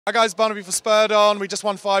Hi guys, Barnaby for Spurred On. We just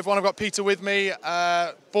won 5-1. I've got Peter with me.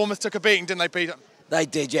 Bournemouth took a beating, didn't they, Peter? They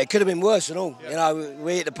did, yeah. It could have been worse than all. Yeah. You know,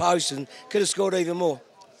 we hit the post and could have scored even more.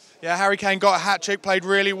 Yeah, Harry Kane got a hat-trick, played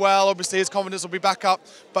really well. Obviously, his confidence will be back up.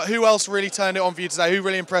 But who else really turned it on for you today? Who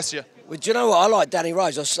really impressed you? Well, do you know what? I like Danny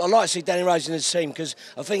Rose. I like to see Danny Rose in the team because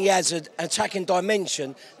I think he has an attacking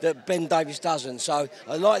dimension that Ben Davies doesn't. So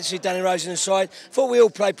I like to see Danny Rose in the side. Thought we all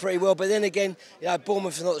played pretty well, but then again, you know,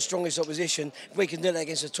 Bournemouth are not the strongest opposition. If we can do that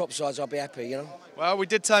against the top sides, I'll be happy, you know. Well, we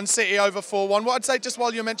did turn City over 4-1. What I'd say, just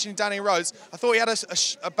while you're mentioning Danny Rose, I thought he had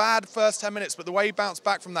a bad first 10 minutes, but the way he bounced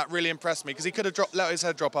back from that really impressed me because he could have let his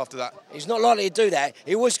head drop after that. He's not likely to do that.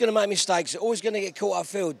 He was going to make mistakes, always going to get caught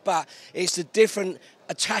upfield, but it's the different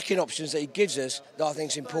attacking options that he gives us that I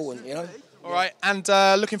think is important, you know. All right, and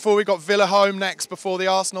looking forward, we've got Villa home next before the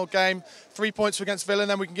Arsenal game. 3 points against Villa, and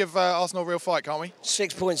then we can give Arsenal a real fight, can't we?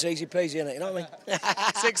 6 points, easy peasy, isn't it? You know what I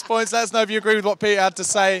mean? 6 points. Let us know if you agree with what Peter had to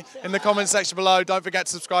say in the comment section below. Don't forget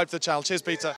to subscribe to the channel. Cheers, Peter.